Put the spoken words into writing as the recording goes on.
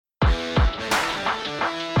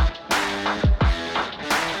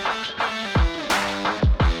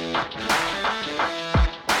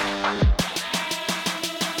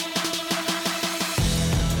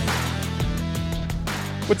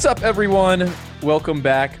What's up, everyone? Welcome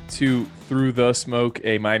back to Through the Smoke,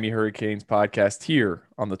 a Miami Hurricanes podcast here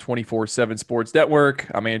on the 24/7 Sports Network.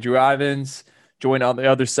 I'm Andrew Ivins, joined on the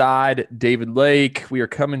other side, David Lake. We are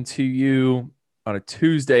coming to you on a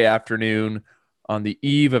Tuesday afternoon on the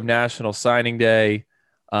eve of National Signing Day,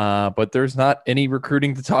 but there's not any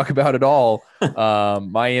recruiting to talk about at all.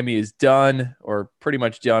 Miami is done, or pretty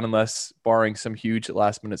much done, unless barring some huge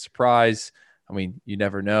last-minute surprise. I mean, you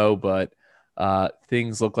never know, but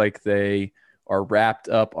things look like they are wrapped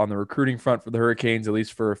up on the recruiting front for the Hurricanes, at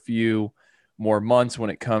least for a few more months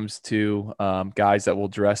when it comes to guys that will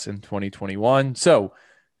dress in 2021. So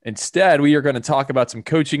instead, we are going to talk about some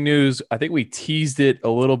coaching news. I think we teased it a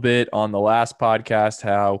little bit on the last podcast,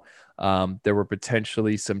 how there were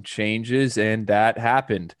potentially some changes, and that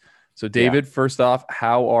happened. So David, First off,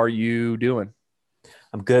 how are you doing?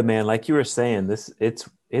 I'm good, man. Like you were saying,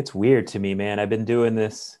 it's weird to me, man. I've been doing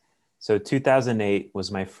this. So 2008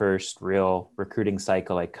 was my first real recruiting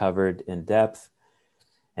cycle I covered in depth.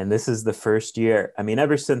 And this is the first year. I mean,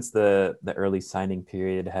 ever since the early signing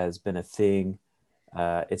period has been a thing,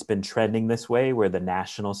 it's been trending this way where the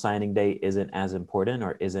national signing day isn't as important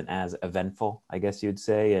or isn't as eventful, I guess you'd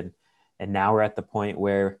say. And now we're at the point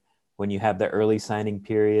where when you have the early signing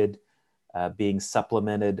period being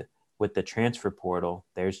supplemented with the transfer portal,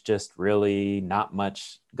 there's just really not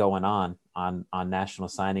much going on National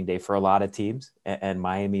Signing Day for a lot of teams, and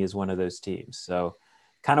Miami is one of those teams. So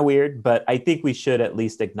kind of weird, but I think we should at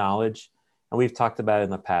least acknowledge, and we've talked about it in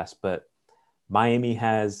the past, but Miami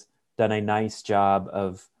has done a nice job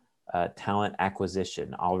of talent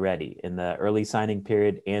acquisition already in the early signing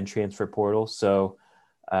period and transfer portal. So,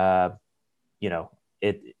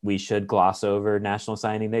 we should gloss over National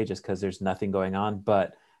Signing Day just because there's nothing going on,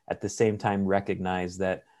 but at the same time recognize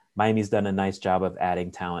that Miami's done a nice job of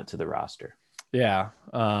adding talent to the roster. Yeah.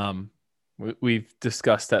 We've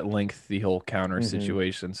discussed at length the whole counter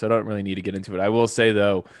situation, so I don't really need to get into it. I will say,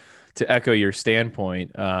 though, to echo your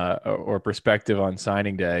standpoint or perspective on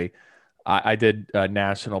signing day, I did a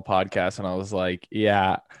national podcast and I was like,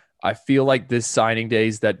 yeah, I feel like this signing day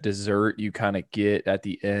is that dessert you kind of get at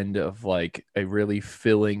the end of like a really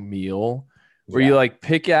filling meal where you like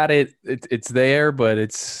pick at it. It's there, but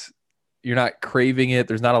you're not craving it.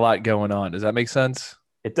 There's not a lot going on. Does that make sense?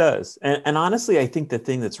 It does. And honestly, I think the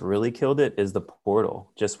thing that's really killed it is the portal.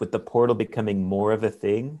 Just with the portal becoming more of a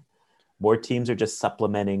thing, more teams are just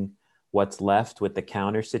supplementing what's left with the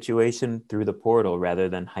counter situation through the portal rather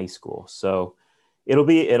than high school. So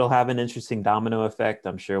it'll have an interesting domino effect.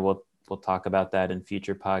 I'm sure we'll talk about that in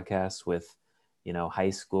future podcasts with, high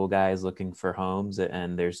school guys looking for homes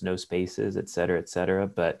and there's no spaces, et cetera, et cetera.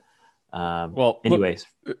 But anyways,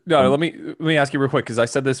 let me ask you real quick, because I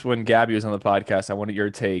said this when Gabby was on the podcast. I wanted your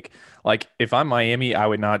take. Like, if I'm Miami, I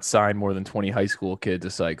would not sign more than 20 high school kids a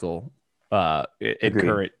cycle. In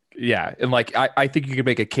current, and like I think you could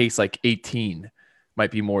make a case like 18 might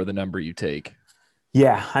be more the number you take.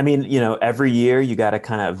 Yeah, I mean, every year you got to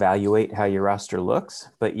kind of evaluate how your roster looks.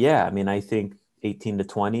 But yeah, I mean, I think 18 to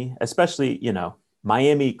 20, especially,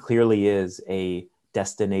 Miami clearly is a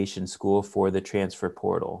destination school for the transfer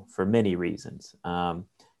portal for many reasons. And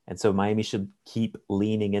so Miami should keep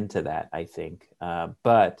leaning into that, I think.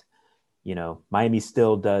 But, Miami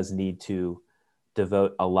still does need to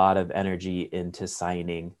devote a lot of energy into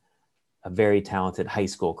signing a very talented high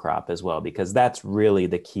school crop as well, because that's really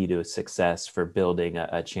the key to success for building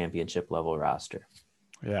a championship level roster.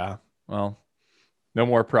 Yeah. Well, no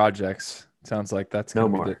more projects. Sounds like that's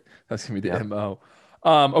going to be the MO.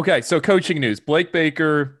 Okay. So coaching news, Blake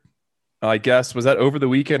Baker, I guess, was that over the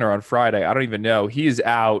weekend or on Friday? I don't even know. He is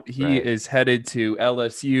out. He is headed to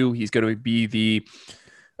LSU. He's going to be the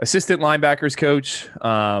assistant linebackers coach.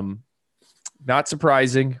 Not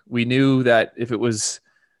surprising. We knew that if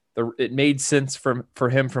it made sense for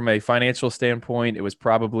him from a financial standpoint, it was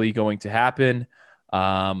probably going to happen.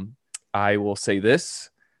 I will say this.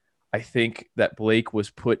 I think that Blake was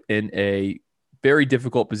put in a very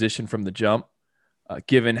difficult position from the jump,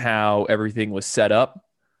 given how everything was set up.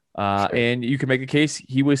 And you can make a case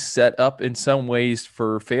he was set up in some ways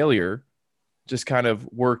for failure, just kind of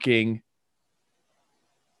working.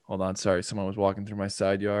 Hold on. Sorry. Someone was walking through my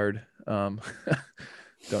side yard. Don't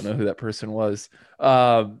know who that person was.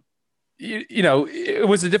 It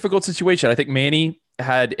was a difficult situation. I think Manny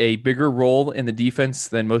had a bigger role in the defense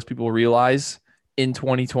than most people realize in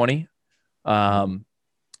 2020. So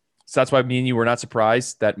that's why me and you were not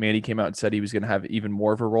surprised that Manny came out and said he was going to have even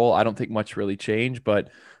more of a role. I don't think much really changed, but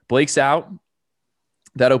Blake's out.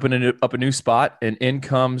 That opened up a new spot, and in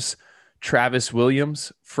comes Travis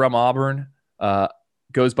Williams from Auburn.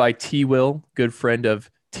 Goes by T. Will, good friend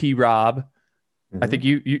of T. Rob. I think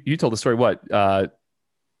you told the story. What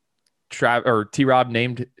T Rob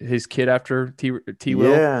named his kid after T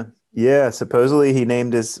Will. Yeah. Yeah. Supposedly he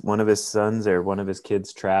named one of his sons or one of his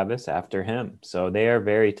kids Travis after him. So they are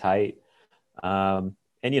very tight.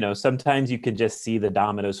 And sometimes you can just see the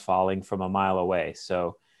dominoes falling from a mile away.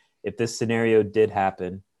 So if this scenario did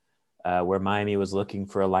happen, where Miami was looking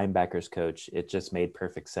for a linebackers coach, it just made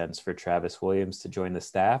perfect sense for Travis Williams to join the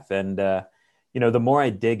staff. And the more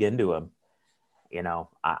I dig into him,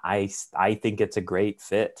 I think it's a great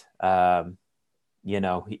fit.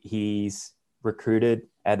 He's recruited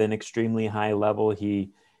at an extremely high level.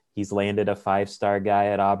 He's landed a 5-star guy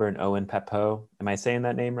at Auburn, Owen Pepo. Am I saying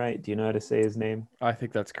that name right? Do you know how to say his name? I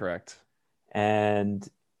think that's correct. And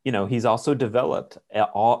he's also developed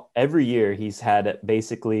every year. He's had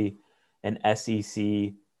basically an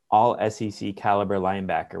SEC, all SEC caliber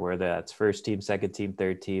linebacker, whether that's first team, second team,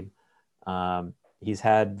 third team. He's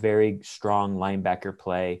had very strong linebacker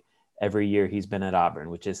play every year he's been at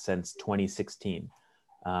Auburn, which is since 2016.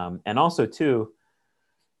 And also, too,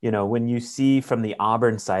 when you see from the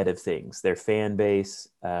Auburn side of things, their fan base,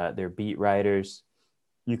 their beat writers,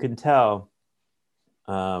 you can tell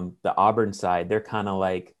the Auburn side, they're kind of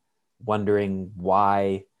like wondering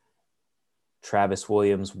why Travis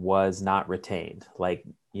Williams was not retained. Like,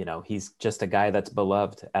 he's just a guy that's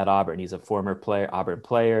beloved at Auburn. He's a former Auburn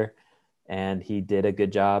player, and he did a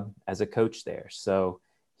good job as a coach there. So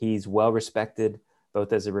he's well respected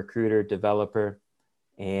both as a recruiter, developer,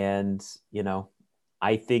 and,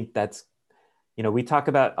 I think that's, we talk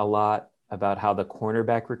about a lot about how the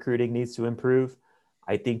cornerback recruiting needs to improve.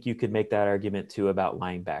 I think you could make that argument too about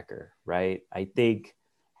linebacker, right? I think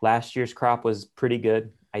last year's crop was pretty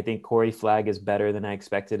good. I think Corey Flagg is better than I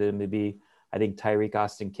expected him to be. I think Tyreek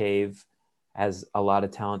Austin Cave has a lot of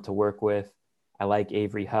talent to work with. I like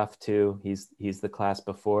Avery Huff too. He's the class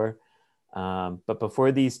before. But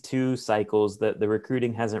before these 2 cycles, the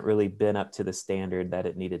recruiting hasn't really been up to the standard that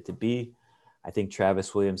it needed to be. I think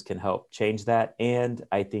Travis Williams can help change that. And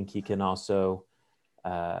I think he can also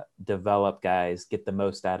develop guys, get the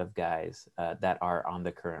most out of guys that are on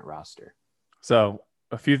the current roster. So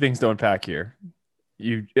a few things to unpack here.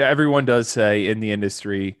 Everyone does say in the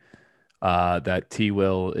industry that T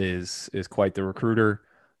Will is quite the recruiter.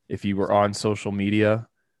 If you were on social media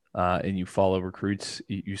and you follow recruits,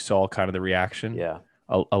 you saw kind of the reaction. Yeah.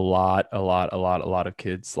 A lot of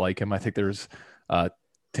kids like him. I think there's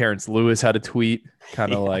Terrence Lewis had a tweet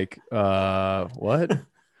kind of like, what?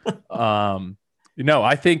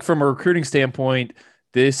 I think from a recruiting standpoint,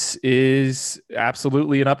 this is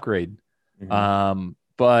absolutely an upgrade. Mm-hmm.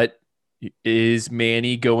 But is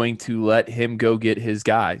Manny going to let him go get his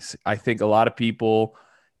guys? I think a lot of people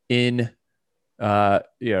in,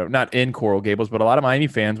 not in Coral Gables, but a lot of Miami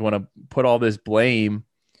fans want to put all this blame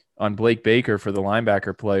on Blake Baker for the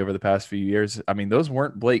linebacker play over the past few years. I mean, those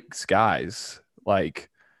weren't Blake's guys.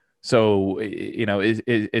 So,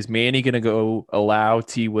 is Manny going to go allow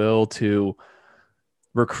T Will to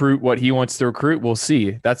recruit what he wants to recruit? We'll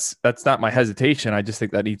see. That's not my hesitation. I just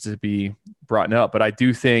think that needs to be brought up. But I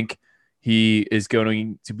do think he is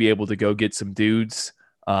going to be able to go get some dudes.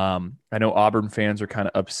 I know Auburn fans are kind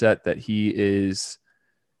of upset that he is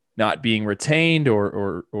not being retained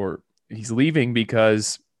or he's leaving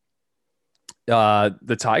because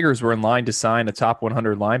the Tigers were in line to sign a top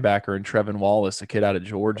 100 linebacker in Trevin Wallace, a kid out of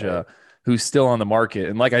Georgia, who's still on the market.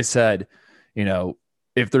 And like I said,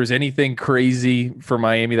 if there's anything crazy for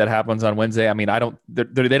Miami that happens on Wednesday, I mean,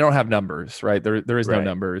 they don't have numbers, right? There is no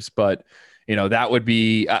numbers, but that would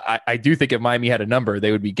be, I do think if Miami had a number,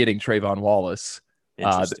 they would be getting Trayvon Wallace,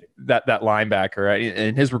 that linebacker, right?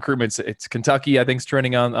 And his recruitments, it's Kentucky, I think is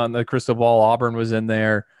trending on the crystal ball. Auburn was in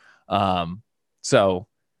there. So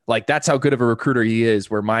like, that's how good of a recruiter he is,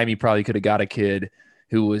 where Miami probably could have got a kid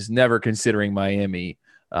who was never considering Miami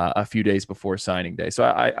a few days before signing day. So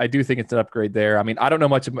I do think it's an upgrade there. I mean, I don't know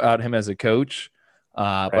much about him as a coach,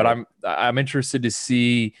 but I'm interested to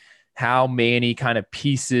see how Manny kind of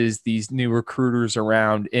pieces these new recruiters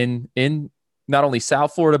around in not only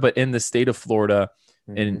South Florida, but in the state of Florida,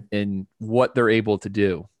 in what they're able to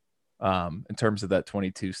do in terms of that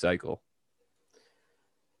 22 cycle.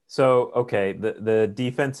 So, okay, the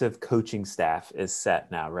defensive coaching staff is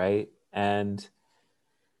set now, right? And,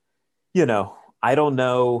 I don't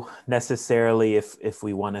know necessarily if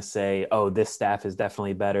we want to say, oh, this staff is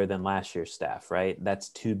definitely better than last year's staff, right? That's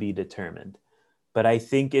to be determined. But I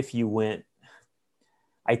think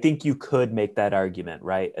I think you could make that argument,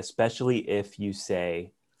 right? Especially if you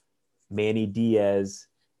say Manny Diaz,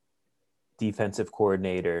 defensive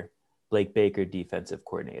coordinator, Blake Baker, defensive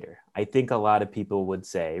coordinator. I think a lot of people would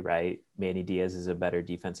say, right, Manny Diaz is a better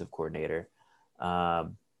defensive coordinator.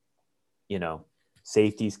 Um, you know,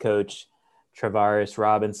 safeties coach, Travaris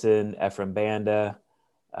Robinson, Ephraim Banda,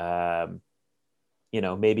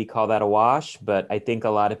 maybe call that a wash, but I think a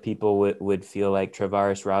lot of people would feel like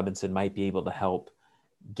Travaris Robinson might be able to help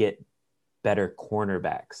get better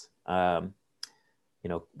cornerbacks.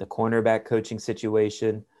 The cornerback coaching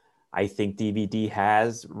situation, I think DVD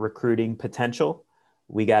has recruiting potential.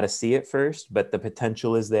 We got to see it first, but the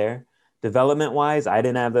potential is there. Development wise, I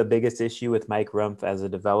didn't have the biggest issue with Mike Rumpf as a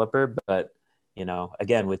developer, but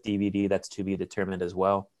again, with DVD, that's to be determined as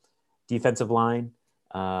well. Defensive line,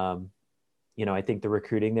 I think the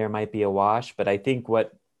recruiting there might be a wash, but I think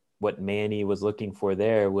what Manny was looking for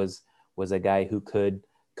there was a guy who could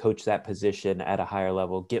coach that position at a higher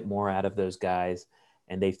level, get more out of those guys.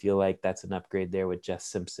 And they feel like that's an upgrade there with Jess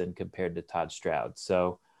Simpson compared to Todd Stroud.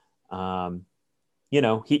 So,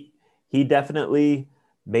 he definitely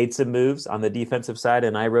made some moves on the defensive side.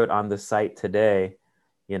 And I wrote on the site today,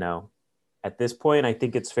 at this point, I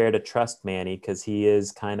think it's fair to trust Manny because he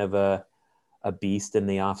is kind of a beast in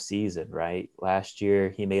the off season, right? Last year,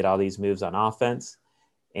 he made all these moves on offense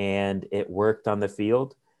and it worked on the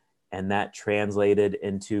field. And that translated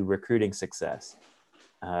into recruiting success.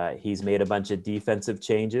 He's made a bunch of defensive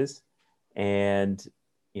changes and,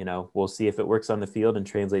 we'll see if it works on the field and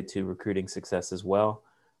translate to recruiting success as well.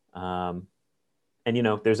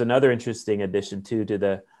 There's another interesting addition too to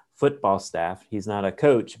the football staff. He's not a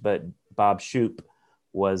coach, but Bob Shoop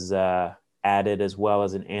was added as well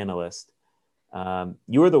as an analyst.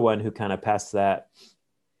 You were the one who kind of passed that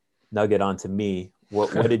nugget on to me.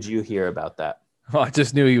 What did you hear about that? Well, I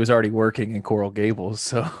just knew he was already working in Coral Gables,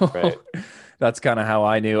 so right. That's kind of how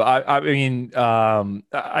I knew.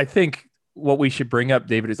 I think what we should bring up,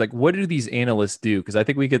 David, is like, what do these analysts do? Because I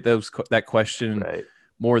think we get that question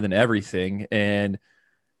more than everything. And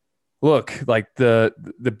look, like the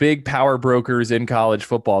big power brokers in college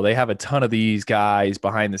football, they have a ton of these guys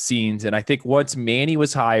behind the scenes. And I think once Manny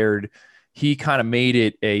was hired, he kind of made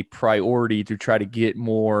it a priority to try to get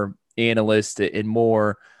more analysts and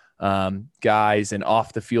more guys and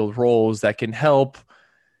off the field roles that can help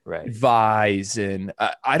advise. And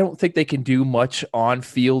I don't think they can do much on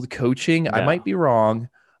field coaching. No. I might be wrong,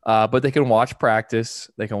 but they can watch practice.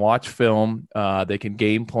 They can watch film. They can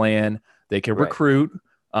game plan. They can recruit.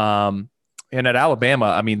 And at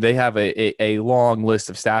Alabama, they have a long list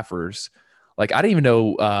of staffers. Like, I didn't even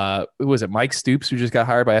know, who was it? Mike Stoops, who just got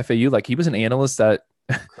hired by FAU. Like, he was an analyst at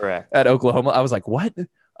Oklahoma. I was like, what?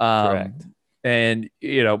 Correct. And,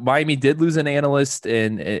 Miami did lose an analyst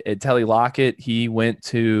in Telly Lockett. He went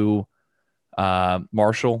to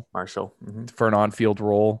Marshall for an on-field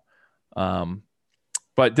role.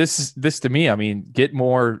 But this to me, get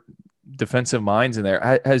more defensive minds in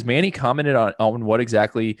there. Has Manny commented on what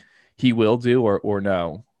exactly he will do or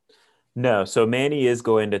no? No. So Manny is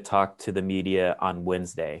going to talk to the media on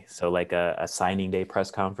Wednesday. So like a signing day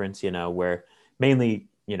press conference, where mainly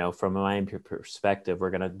 – from a Miami perspective, we're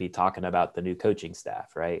going to be talking about the new coaching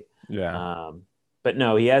staff, right? Yeah. But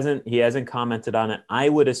no, he hasn't commented on it. I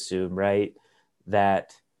would assume, right,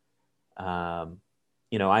 that,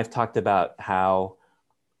 I've talked about how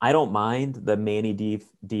I don't mind the Manny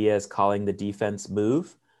Diaz calling the defense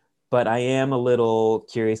move, but I am a little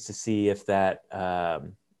curious to see if that,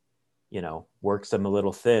 works him a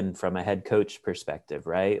little thin from a head coach perspective,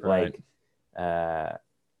 right? Like,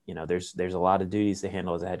 there's a lot of duties to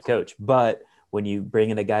handle as a head coach. But when you bring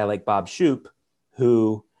in a guy like Bob Shoop,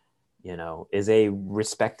 who, is a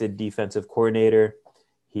respected defensive coordinator,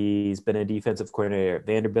 he's been a defensive coordinator at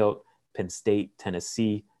Vanderbilt, Penn State,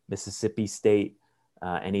 Tennessee, Mississippi State,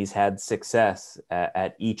 and he's had success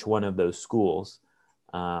at each one of those schools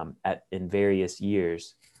in various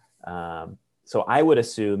years. So I would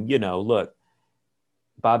assume, look,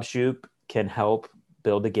 Bob Shoop can help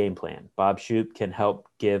build a game plan. Bob Shoop can help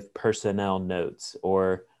give personnel notes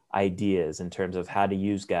or ideas in terms of how to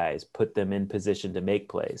use guys, put them in position to make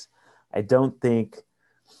plays. I don't think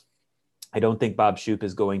Bob Shoop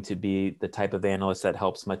is going to be the type of analyst that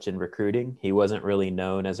helps much in recruiting. He wasn't really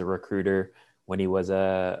known as a recruiter when he was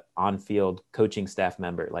a on-field coaching staff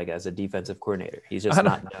member, like as a defensive coordinator. He's just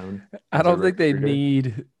not known. I don't think they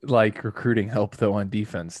need like recruiting help though on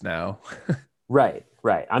defense now. Right.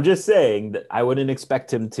 I'm just saying that I wouldn't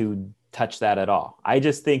expect him to touch that at all. I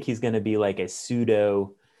just think he's going to be like a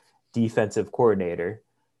pseudo defensive coordinator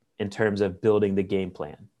in terms of building the game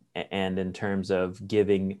plan and in terms of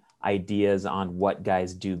giving ideas on what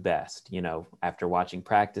guys do best, after watching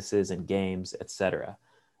practices and games, etc.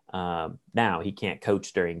 Now he can't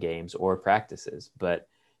coach during games or practices, but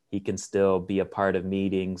he can still be a part of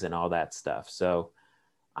meetings and all that stuff. So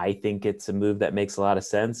I think it's a move that makes a lot of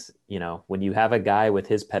sense. You know, when you have a guy with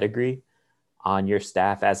his pedigree on your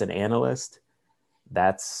staff as an analyst,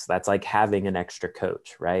 that's like having an extra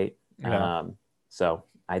coach, right? Yeah. So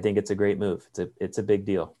I think it's a great move. It's a big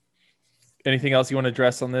deal. Anything else you want to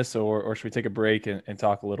address on this, or should we take a break and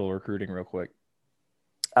talk a little recruiting real quick?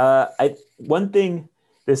 One thing,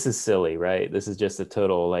 this is silly, right? This is just a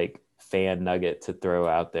total like fan nugget to throw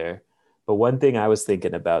out there. But one thing I was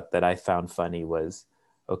thinking about that I found funny was,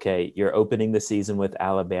 okay, you're opening the season with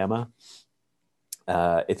Alabama.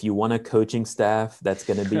 If you want a coaching staff that's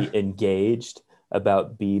going to be engaged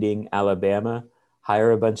about beating Alabama,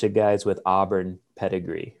 hire a bunch of guys with Auburn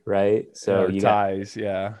pedigree, right? So Or you got ties,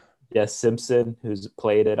 yeah. Jess Simpson, who's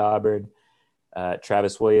played at Auburn,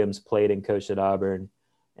 Travis Williams played and coached at Auburn,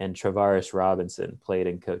 and Travaris Robinson played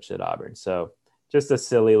and coached at Auburn. So just a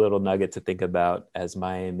silly little nugget to think about as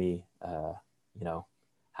Miami,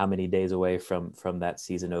 how many days away from that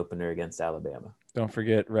season opener against Alabama. Don't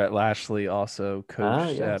forget Rhett Lashley also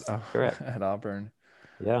coached Yes, correct. at Auburn.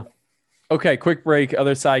 Yeah. Okay, quick break.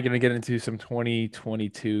 Other side, going to get into some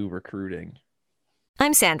 2022 recruiting.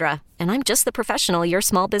 I'm Sandra, and I'm just the professional your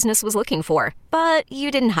small business was looking for. But you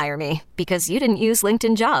didn't hire me because you didn't use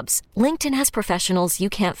LinkedIn Jobs. LinkedIn has professionals you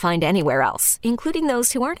can't find anywhere else, including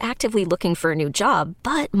those who aren't actively looking for a new job,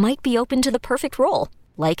 but might be open to the perfect role,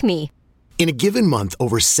 like me. In a given month,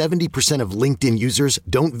 over 70% of LinkedIn users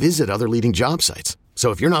don't visit other leading job sites. So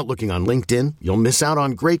if you're not looking on LinkedIn, you'll miss out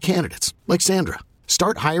on great candidates like Sandra.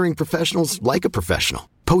 Start hiring professionals like a professional.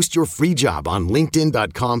 Post your free job on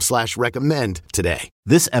linkedin.com/recommend today.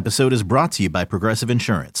 This episode is brought to you by Progressive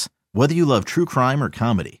Insurance. Whether you love true crime or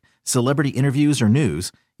comedy, celebrity interviews or news,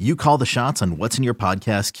 you call the shots on what's in your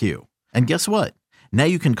podcast queue. And guess what? Now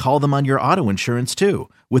you can call them on your auto insurance too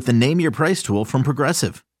with the Name Your Price tool from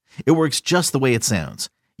Progressive. It works just the way it sounds.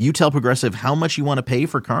 You tell Progressive how much you want to pay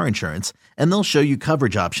for car insurance, and they'll show you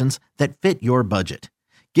coverage options that fit your budget.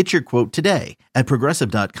 Get your quote today at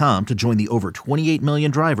Progressive.com to join the over 28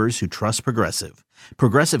 million drivers who trust Progressive.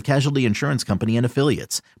 Progressive Casualty Insurance Company and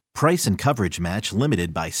Affiliates. Price and coverage match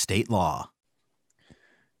limited by state law.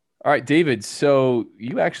 All right, David. So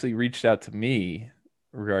you actually reached out to me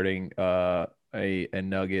regarding a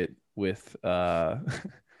nugget with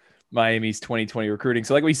Miami's 2020 recruiting.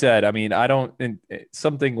 So like we said, I mean,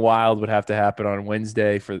 something wild would have to happen on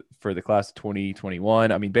Wednesday for the class of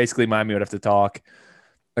 2021. I mean, basically Miami would have to talk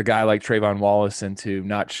a guy like Trayvon Wallace into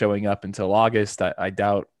not showing up until August. I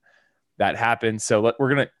doubt that happens. So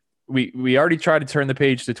we already tried to turn the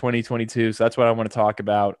page to 2022. So that's what I want to talk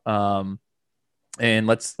about. And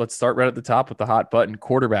let's start right at the top with the hot button,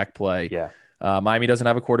 quarterback play. Yeah. Miami doesn't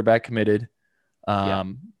have a quarterback committed.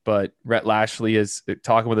 But Rhett Lashley is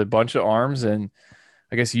talking with a bunch of arms, and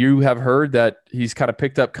I guess you have heard that he's kind of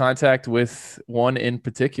picked up contact with one in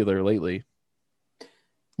particular lately.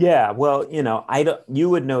 Yeah, well, you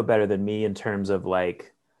would know better than me in terms of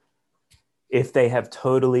like if they have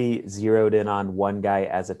totally zeroed in on one guy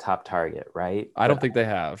as a top target, right? I don't think they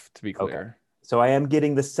have, to be clear. Okay. So I am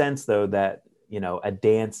getting the sense though that, a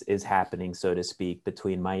dance is happening, so to speak,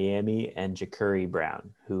 between Miami and Ja'Cory Brown,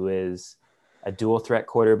 who is a dual threat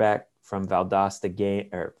quarterback from Valdosta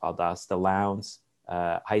Lowndes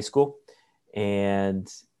High School.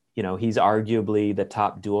 And, he's arguably the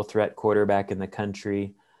top dual threat quarterback in the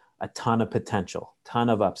country. A ton of potential, ton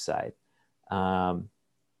of upside. And,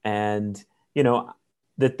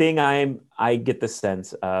 the thing I get the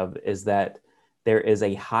sense of is that there is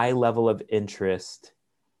a high level of interest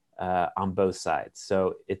on both sides.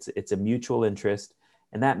 So it's a mutual interest,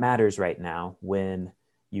 and that matters right now when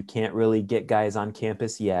you can't really get guys on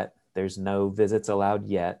campus yet. There's no visits allowed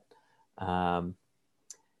yet. And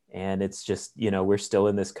it's just, we're still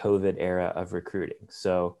in this COVID era of recruiting.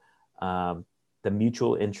 So, the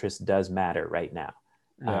mutual interest does matter right now.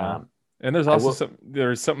 Yeah. And there's also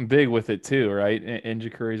there's something big with it too, right? In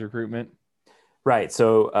Ja'Cory's recruitment. Right.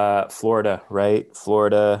 So Florida, right?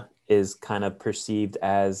 Florida is kind of perceived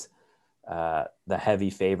as the heavy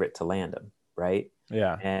favorite to land him, right?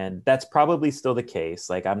 Yeah. And that's probably still the case.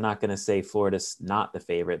 Like, I'm not going to say Florida's not the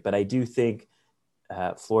favorite, but I do think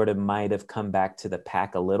Florida might have come back to the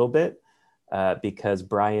pack a little bit. Because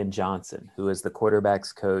Brian Johnson, who is the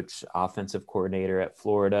quarterback's coach, offensive coordinator at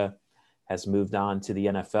Florida, has moved on to the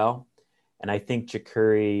NFL. And I think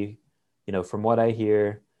Ja'Cory, from what I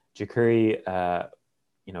hear, Ja'Cory,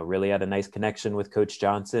 really had a nice connection with Coach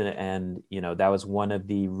Johnson. And, that was one of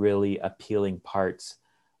the really appealing parts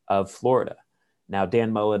of Florida. Now,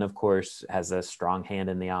 Dan Mullen, of course, has a strong hand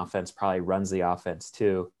in the offense, probably runs the offense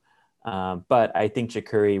too. But I think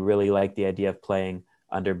Ja'Cory really liked the idea of playing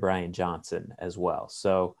under Brian Johnson as well.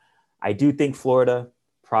 So I do think Florida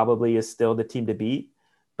probably is still the team to beat,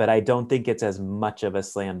 but I don't think it's as much of a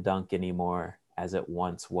slam dunk anymore as it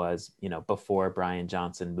once was, before Brian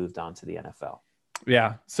Johnson moved on to the NFL.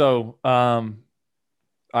 Yeah. So I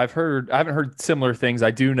haven't heard similar things.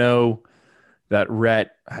 I do know that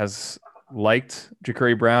Rhett has liked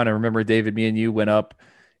Ja'Carri Brown. I remember, David, me and you went up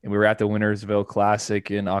and we were at the Wintersville Classic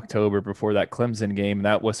in October before that Clemson game.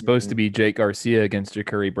 That was supposed to be Jake Garcia against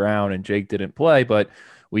Ja'Carri Brown, and Jake didn't play, but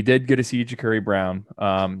we did get to see Ja'Carri Brown.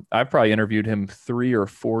 I've probably interviewed him 3 or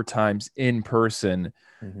 4 times in person,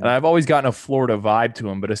 and I've always gotten a Florida vibe to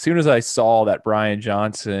him. But as soon as I saw that Brian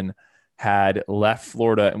Johnson had left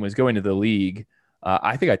Florida and was going to the league,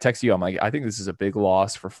 I think I texted you. I'm like, I think this is a big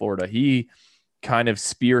loss for Florida. He kind of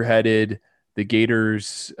spearheaded the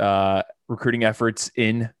Gators recruiting efforts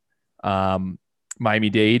in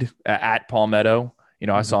Miami-Dade at Palmetto.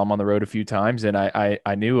 I saw him on the road a few times, and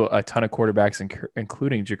I knew a ton of quarterbacks,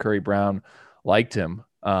 including Ja'Carri Brown, liked him.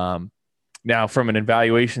 Now, from an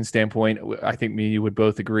evaluation standpoint, I think me and you would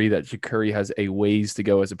both agree that Ja'Carri has a ways to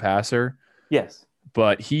go as a passer. Yes.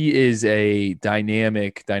 But he is a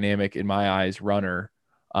dynamic in my eyes runner.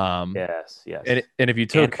 Yes. And if you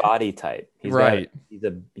took and body type,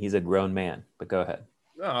 he's a grown man. But go ahead.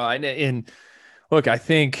 And look, I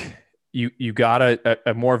think you got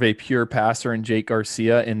a more of a pure passer in Jake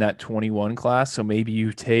Garcia in that 21 class. So maybe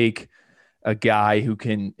you take a guy who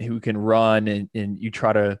can run and you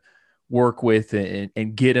try to work with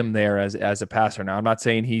and get him there as a passer. Now, I'm not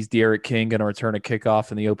saying he's Derek King going to return a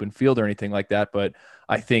kickoff in the open field or anything like that, but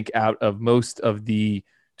I think out of most of the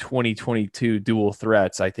 2022 dual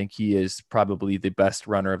threats, I think he is probably the best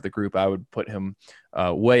runner of the group. I would put him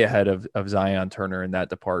way ahead of Zion Turner in that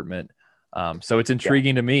department. So it's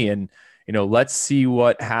intriguing to me, and let's see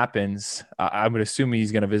what happens. I would assume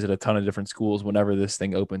he's going to visit a ton of different schools whenever this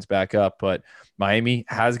thing opens back up, but Miami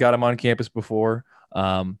has got him on campus before,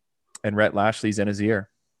 and Rhett Lashley's in his ear.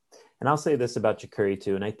 And I'll say this about Ja'Carri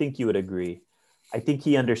too, and I think you would agree. I think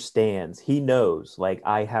he understands. He knows,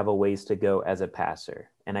 I have a ways to go as a passer,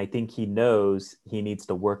 and I think he knows he needs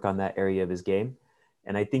to work on that area of his game,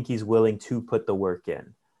 and I think he's willing to put the work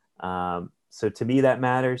in. So to me, that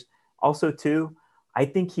matters. Also, too, I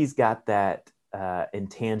think he's got that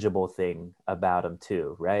intangible thing about him,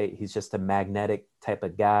 too, right? He's just a magnetic type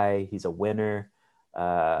of guy. He's a winner.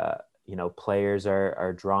 Players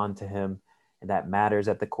are drawn to him, and that matters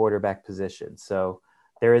at the quarterback position. So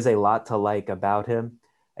there is a lot to like about him.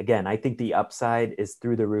 Again, I think the upside is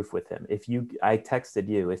through the roof with him. I texted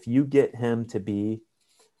you, if you get him to be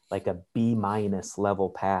like a B- level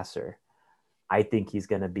passer, I think he's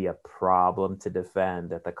going to be a problem to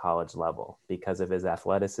defend at the college level because of his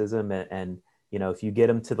athleticism. And if you get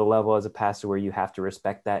him to the level as a passer where you have to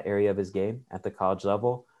respect that area of his game at the college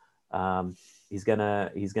level, he's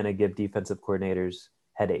gonna give defensive coordinators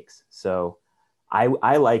headaches. So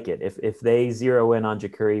I like it. If they zero in on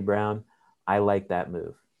Ja'Carri Brown, I like that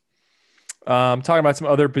move. Talking about some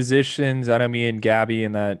other positions, I know me and Gabby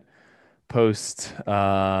in that post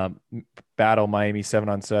battle Miami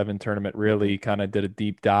 7-on-7 tournament really kind of did a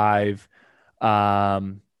deep dive. I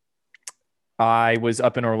was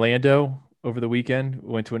up in Orlando over the weekend,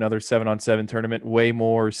 went to another 7-on-7 tournament, way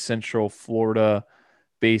more Central Florida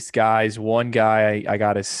based guys. One guy I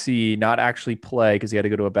got to see, not actually play because he had to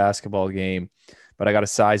go to a basketball game, but I got to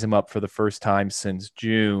size him up for the first time since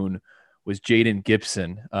June, was Jaden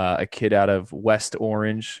Gibson, a kid out of West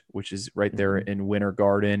Orange, which is right there in Winter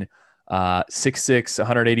Garden. 6'6",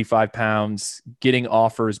 185 pounds, getting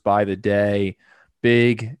offers by the day,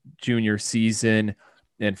 big junior season.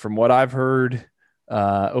 And from what I've heard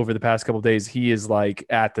over the past couple of days, he is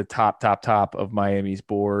at the top of Miami's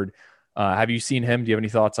board. Have you seen him? Do you have any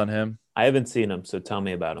thoughts on him? I haven't seen him, so tell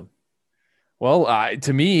me about him. Well,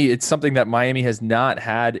 to me, it's something that Miami has not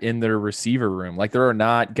had in their receiver room. There are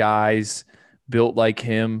not guys built like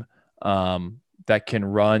him that can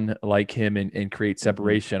run like him and create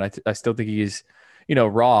separation. I still think he's,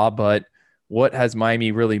 raw, but what has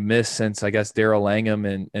Miami really missed since, I guess, Darrell Langham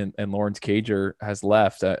and Lawrence Cager has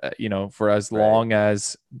left? For as long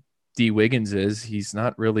as D. Wiggins is, he's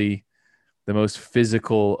not really the most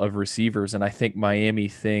physical of receivers. And I think Miami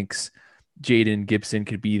thinks Jaden Gibson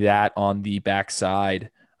could be that on the backside,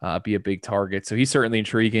 be a big target. So he's certainly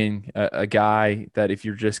intriguing, a guy that if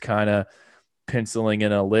you're just kind of penciling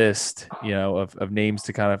in a list, of names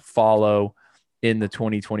to kind of follow in the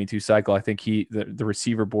 2022 cycle, I think the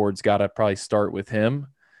receiver board's got to probably start with him.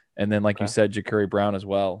 And then, you said, Ja'Carri Brown as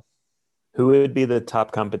well. Who would be the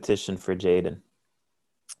top competition for Jaden?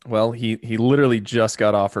 Well, he literally just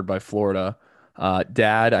got offered by Florida.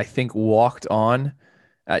 Dad, I think, walked on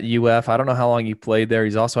at UF. I don't know how long he played there.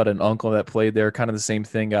 He's also had an uncle that played there, kind of the same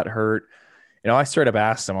thing, got hurt. I straight up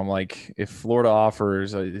asked him, I'm like, if Florida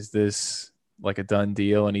offers, is this like a done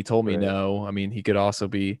deal? And he told me no. I mean, he could also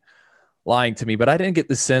be lying to me, but I didn't get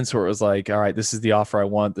the sense where it was like, all right, this is the offer I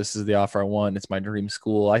want. This is the offer I want. It's my dream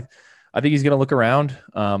school. I think he's going to look around.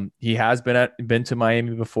 He has been to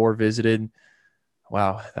Miami before, visited.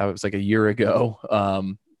 Wow, that was like a year ago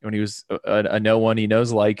when he was a no one. He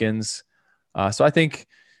knows Likens. So I think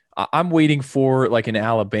I'm waiting for like an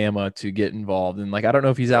Alabama to get involved. And like, I don't know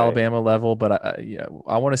if he's Alabama level, but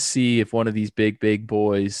I want to see if one of these big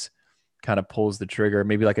boys kind of pulls the trigger,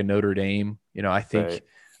 maybe like a Notre Dame. I think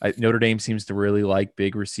Notre Dame seems to really like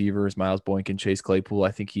big receivers, Miles Boykin, Chase Claypool.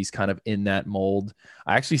 I think he's kind of in that mold.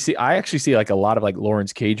 I actually see like a lot of like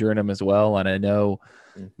Lawrence Cager in him as well. And I know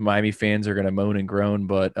Miami fans are going to moan and groan,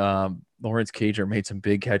 but Lawrence Cager made some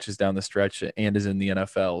big catches down the stretch and is in the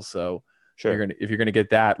NFL. So sure, if you're gonna get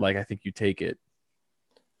that, like, I think you take it.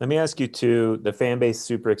 Let me ask you too. The fan base is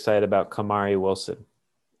super excited about Kamari Wilson.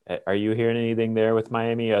 Are you hearing anything there with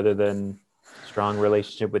Miami other than strong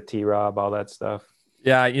relationship with T-Rob, all that stuff?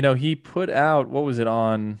 Yeah, he put out, what was it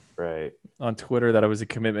on Twitter, that it was a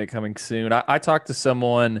commitment coming soon. I talked to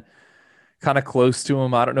someone kind of close to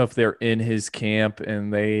him. I don't know if they're in his camp,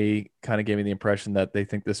 and they kind of gave me the impression that they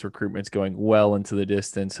think this recruitment's going well into the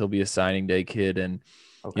distance. He'll be a signing day kid, and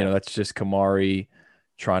that's just Kamari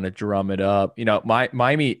trying to drum it up.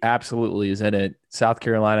 Miami absolutely is in it. South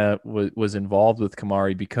Carolina was involved with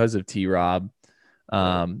Kamari because of T-Rob.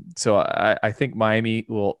 So I think Miami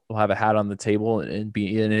will have a hat on the table and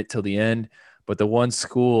be in it till the end. But the one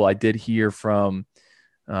school I did hear from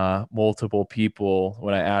multiple people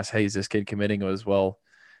when I asked, hey, is this kid committing? It was, well,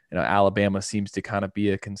 Alabama seems to kind of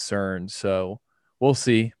be a concern. So we'll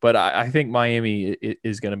see. But I think Miami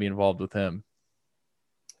is going to be involved with him.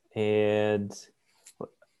 And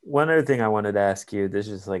one other thing I wanted to ask you, this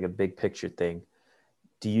is like a big picture thing.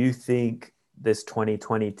 Do you think this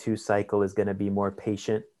 2022 cycle is going to be more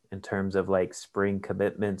patient in terms of like spring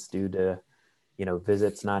commitments due to,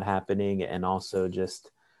 visits not happening, and also just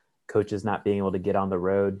coaches not being able to get on the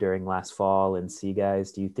road during last fall and see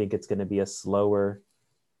guys? Do you think it's going to be a slower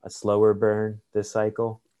burn this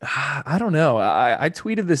cycle? I don't know. I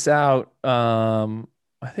tweeted this out. I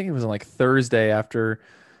think it was on like Thursday after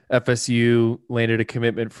FSU landed a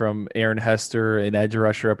commitment from Aaron Hester, an edge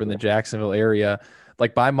rusher up in the Jacksonville area.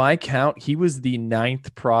 Like, by my count, he was the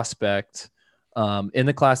 9th prospect in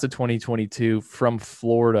the class of 2022 from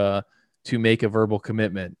Florida to make a verbal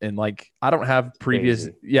commitment. And like, I don't have previous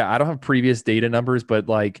data numbers, but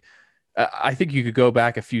like, I think you could go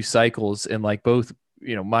back a few cycles and like both,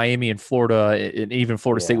 Miami and Florida and even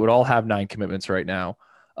Florida State would all have 9 commitments right now.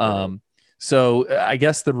 So I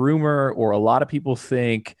guess the rumor, or a lot of people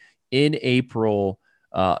think, in April,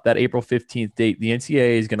 that April 15th date, the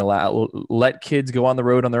NCAA is going to let kids go on the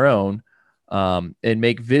road on their own and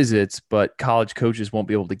make visits, but college coaches won't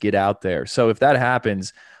be able to get out there. So if that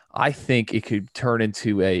happens, I think it could turn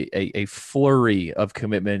into a flurry of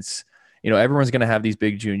commitments. Everyone's going to have these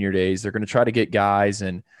big junior days. They're going to try to get guys,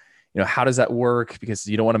 and how does that work? Because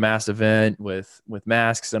you don't want a mass event with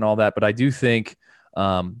masks and all that. But I do think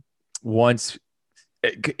once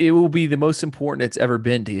it will be the most important it's ever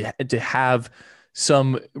been to have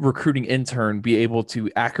some recruiting intern be able to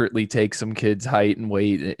accurately take some kids' height and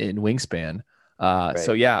weight and wingspan.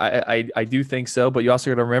 So yeah, I do think so. But you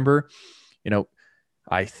also got to remember,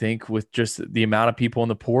 I think with just the amount of people in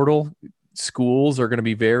the portal, schools are going to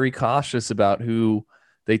be very cautious about who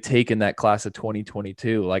they take in that class of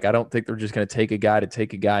 2022. Like, I don't think they're just going to take a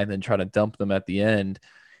guy and then try to dump them at the end.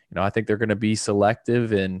 I think they're going to be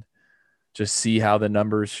selective and just see how the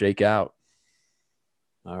numbers shake out.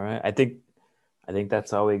 All right. I think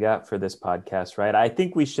that's all we got for this podcast, right? I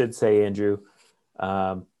think we should say, Andrew,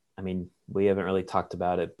 we haven't really talked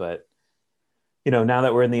about it, but now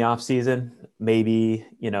that we're in the off season, maybe,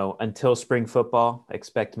 until spring football,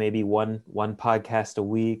 expect maybe one podcast a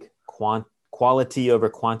week, quality over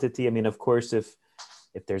quantity. Of course, if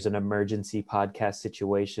there's an emergency podcast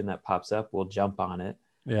situation that pops up, we'll jump on it.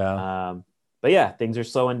 Yeah. But yeah, things are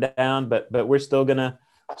slowing down, but we're still gonna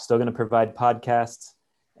provide podcasts.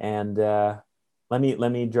 And let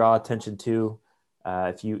me draw attention to,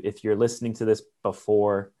 if you're listening to this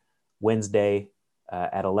before Wednesday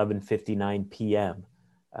at 11:59 p.m.,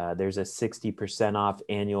 there's a 60% off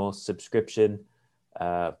annual subscription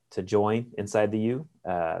to join Inside the U,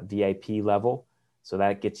 VIP level. So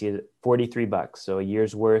that gets you $43. So a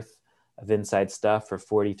year's worth of inside stuff for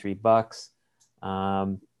 $43.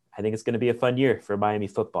 I think it's going to be a fun year for Miami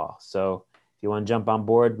football. So if you want to jump on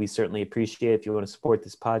board, we certainly appreciate it. If you want to support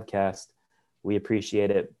this podcast, we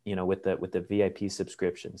appreciate it, with the VIP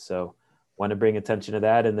subscription. So want to bring attention to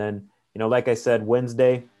that. And then, like I said,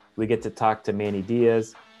 Wednesday, we get to talk to Manny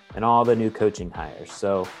Diaz and all the new coaching hires.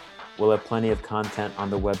 So we'll have plenty of content on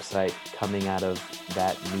the website coming out of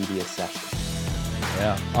that media session.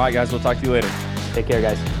 Yeah. All right, guys, we'll talk to you later. Take care,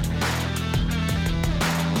 guys.